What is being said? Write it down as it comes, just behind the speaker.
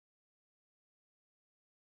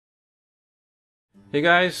Hey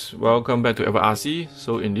guys, welcome back to RC.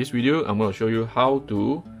 So in this video, I'm going to show you how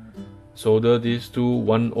to solder these two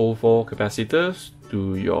 104 capacitors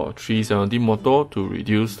to your 370 motor to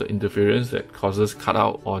reduce the interference that causes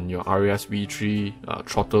cutout on your RES-V3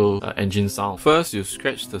 throttle engine sound. First, you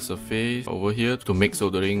scratch the surface over here to make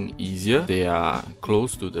soldering easier. They are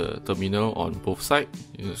close to the terminal on both sides.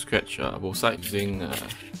 You scratch both sides using a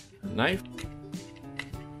knife.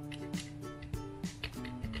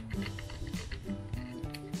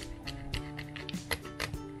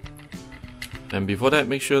 And before that,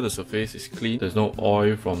 make sure the surface is clean. There's no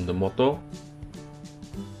oil from the motor.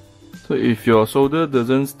 So if your solder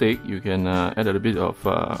doesn't stick, you can add a little bit of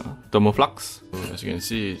thermoflux. So as you can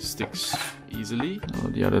see, it sticks easily.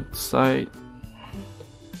 On the other side,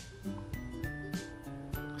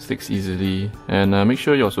 sticks easily. And make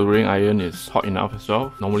sure your soldering iron is hot enough as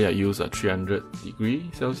well. Normally I use a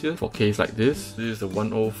 300°C for case like this. This is the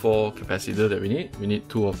 104 capacitor that we need. We need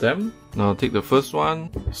 2 of them. Now take the first one,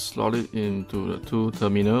 slot it into the 2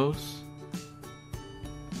 terminals.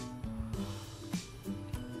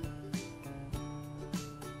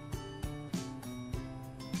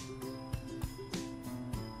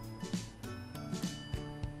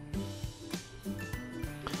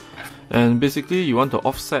 And basically you want to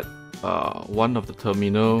offset one of the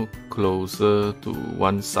terminal closer to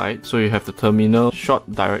one side. So you have the terminal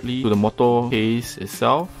short directly to the motor case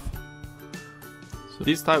itself. So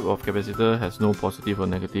this type of capacitor has no positive or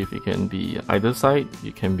negative. It can be either side.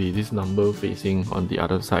 It can be this number facing on the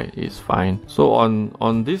other side is fine. So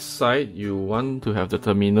on this side, you want to have the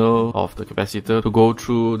terminal of the capacitor to go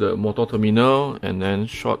through the motor terminal and then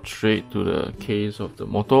short straight to the case of the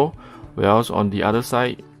motor. Whereas on the other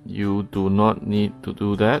side, you do not need to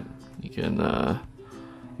do that. You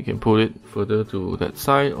can pull it further to that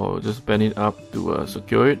side or just bend it up to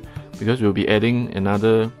secure it, because we'll be adding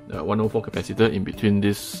another 104 capacitor in between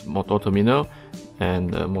this motor terminal and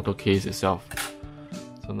the motor case itself.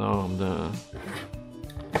 So now I'm gonna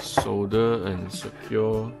solder and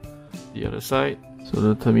secure the other side. So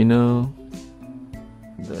the terminal,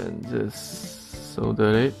 then just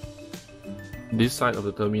solder it. This side of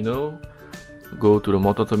the terminal, go to the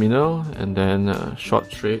motor terminal and then short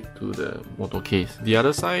straight to the motor case. The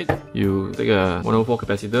other side, you take a 104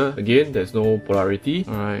 capacitor. Again, there's no polarity.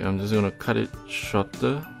 Alright, I'm just gonna cut it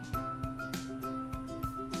shorter.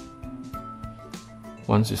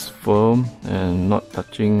 Once it's firm and not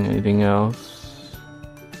touching anything else,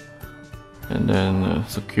 and then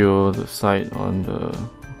secure the side on the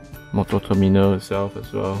motor terminal itself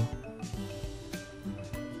as well.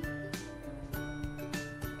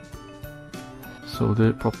 Solder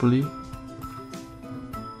it properly.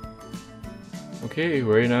 Okay,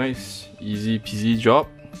 very nice, easy peasy job.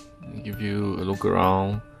 I'll give you a look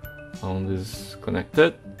around how this is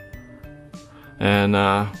connected. And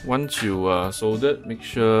once you soldered, make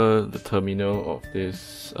sure the terminal of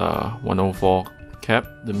this 104 cap,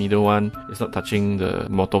 the middle one, is not touching the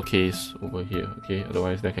motor case over here. Okay,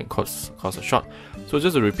 otherwise that can cause a short. So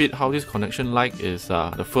just to repeat how this connection like is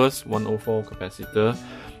the first 104 capacitor.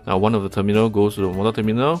 One of the terminal goes to the motor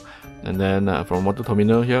terminal, and then from motor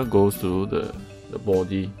terminal here goes to the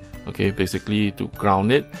body. Okay, basically to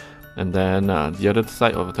ground it. And then the other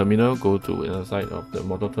side of the terminal go to the other side of the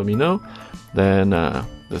motor terminal. Then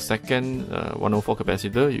the second 104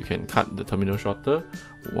 capacitor, you can cut the terminal shorter.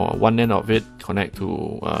 One end of it connect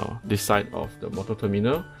to this side of the motor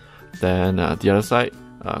terminal. Then the other side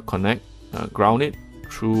connect, ground it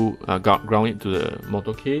through, ground it to the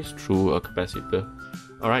motor case through a capacitor.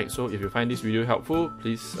 Alright, so if you find this video helpful,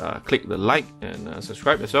 please click the like and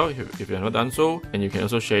subscribe as well if you have not done so. And you can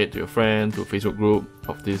also share it to your friend, to a Facebook group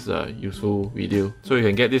of this useful video. So you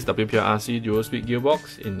can get this WPL RC Dual Speed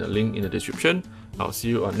Gearbox in the link in the description. I'll see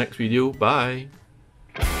you on next video. Bye!